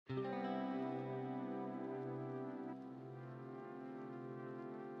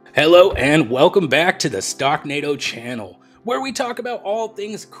Hello and welcome back to the Stocknado channel, where we talk about all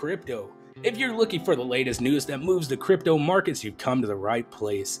things crypto. If you're looking for the latest news that moves the crypto markets, you've come to the right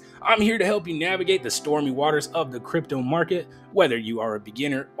place. I'm here to help you navigate the stormy waters of the crypto market. Whether you are a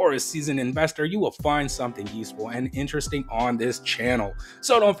beginner or a seasoned investor, you will find something useful and interesting on this channel.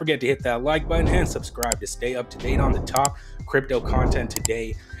 So don't forget to hit that like button and subscribe to stay up to date on the top crypto content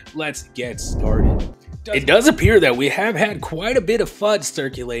today. Let's get started. It does appear that we have had quite a bit of FUD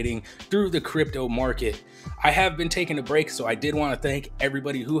circulating through the crypto market. I have been taking a break, so I did want to thank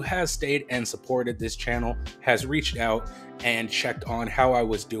everybody who has stayed and supported this channel, has reached out and checked on how I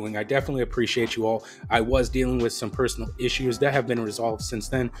was doing. I definitely appreciate you all. I was dealing with some personal issues that have been resolved since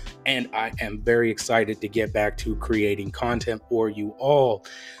then, and I am very excited to get back to creating content for you all.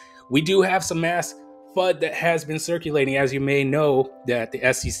 We do have some mass FUD that has been circulating. As you may know, that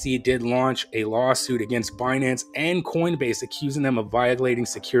the SEC did launch a lawsuit against Binance and Coinbase, accusing them of violating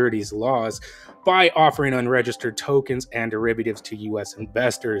securities laws by offering unregistered tokens and derivatives to U.S.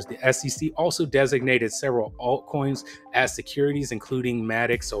 investors. The SEC also designated several altcoins as securities, including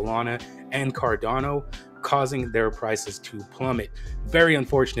Matic, Solana, and Cardano, causing their prices to plummet. Very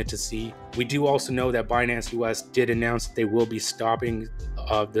unfortunate to see. We do also know that Binance US did announce that they will be stopping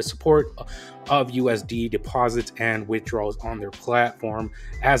the support of USD deposits and withdrawals on their platform,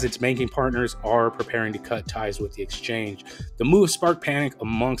 as its banking partners are preparing to cut ties with the exchange. The move sparked panic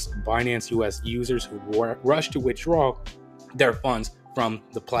amongst Binance US users who rushed to withdraw their funds from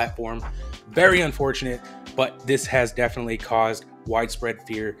the platform. Very unfortunate, but this has definitely caused widespread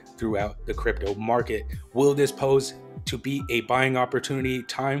fear throughout the crypto market. Will this pose to be a buying opportunity?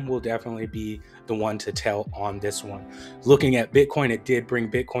 Time will definitely be the one to tell on this one. Looking at Bitcoin, it did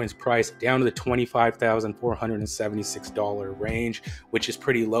bring Bitcoin's price down to the $25,476 range, which is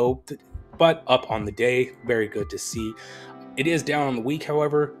pretty low, but up on the day. Very good to see. It is down on the week,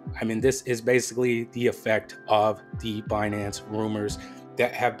 however. I mean, this is basically the effect of the Binance rumors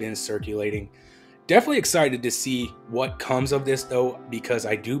that have been circulating. Definitely excited to see what comes of this, though, because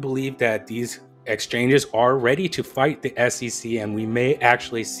I do believe that these exchanges are ready to fight the SEC, and we may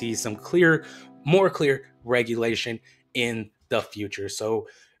actually see some more clear regulation in the future. So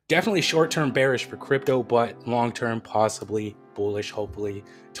definitely short-term bearish for crypto, but long-term possibly bullish, hopefully.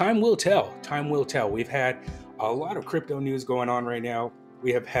 Time will tell. Time will tell. We've had a lot of crypto news going on right now.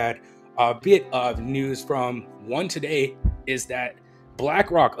 We have had a bit of news from one today is that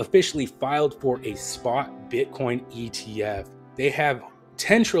BlackRock officially filed for a spot Bitcoin ETF. They have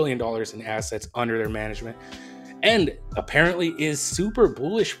 $10 trillion in assets under their management and apparently is super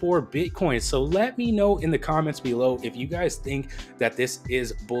bullish for Bitcoin. So let me know in the comments below if you guys think that this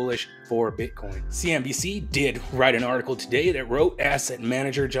is bullish for Bitcoin. CNBC did write an article today that wrote asset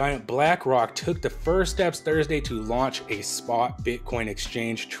manager giant BlackRock took the first steps Thursday to launch a spot Bitcoin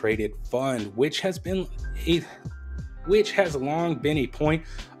exchange traded fund, which has long been a point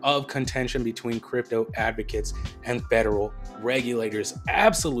of contention between crypto advocates and federal regulators.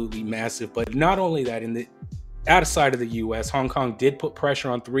 Absolutely massive. But not only that, outside of the US, Hong Kong did put pressure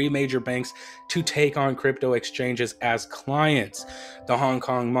on 3 major banks to take on crypto exchanges as clients. The Hong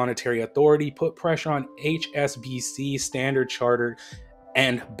Kong Monetary Authority put pressure on HSBC, Standard Chartered,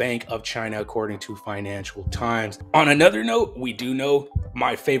 and Bank of China, according to Financial Times. On another note, we do know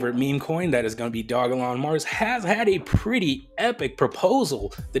my favorite meme coin, that is going to be Dogelon Mars, has had a pretty epic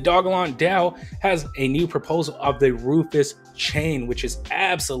proposal. The Dogelon DAO has a new proposal of the Rufus chain, which is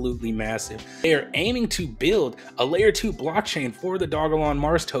absolutely massive. They are aiming to build a layer 2 blockchain for the Dogelon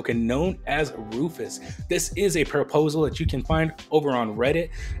Mars token known as Rufus. This is a proposal that you can find over on Reddit.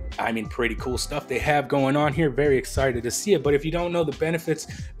 I mean, pretty cool stuff they have going on here. Very excited to see it. But if you don't know the benefits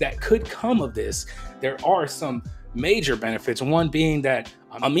that could come of this, there are some major benefits. One being that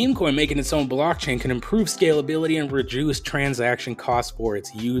a meme coin making its own blockchain can improve scalability and reduce transaction costs for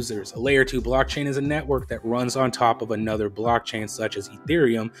its users. A layer 2 blockchain is a network that runs on top of another blockchain such as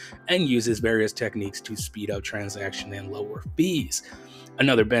Ethereum and uses various techniques to speed up transaction and lower fees.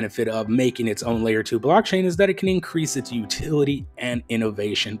 Another benefit of making its own layer 2 blockchain is that it can increase its utility and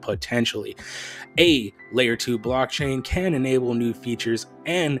innovation potentially. A layer 2 blockchain can enable new features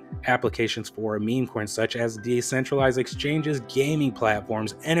and applications for a meme coin, such as decentralized exchanges, gaming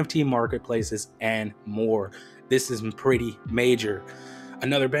platforms, NFT marketplaces, and more. This is pretty major.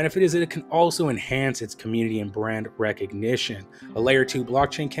 Another benefit is that it can also enhance its community and brand recognition. A layer 2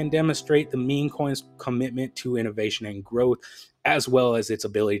 blockchain can demonstrate the meme coin's commitment to innovation and growth, as well as its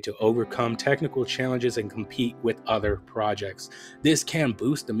ability to overcome technical challenges and compete with other projects. This can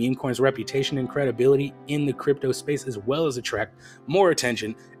boost the meme coin's reputation and credibility in the crypto space, as well as attract more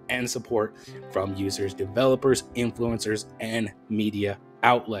attention and support from users, developers, influencers, and media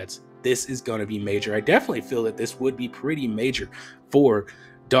outlets. This is going to be major. I definitely feel that this would be pretty major for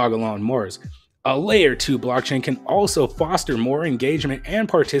Dogelon Mines. A layer 2 blockchain can also foster more engagement and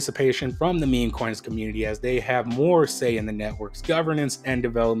participation from the meme coins community, as they have more say in the network's governance and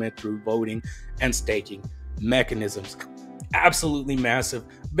development through voting and staking mechanisms. Absolutely massive.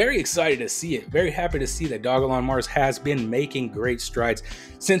 Very excited to see it. Very happy to see that Dogelon Mines has been making great strides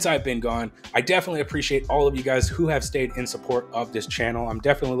since I've been gone. I definitely appreciate all of you guys who have stayed in support of this channel. I'm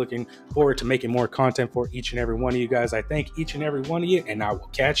definitely looking forward to making more content for each and every one of you guys. I thank each and every one of you, and I will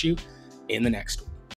catch you in the next one.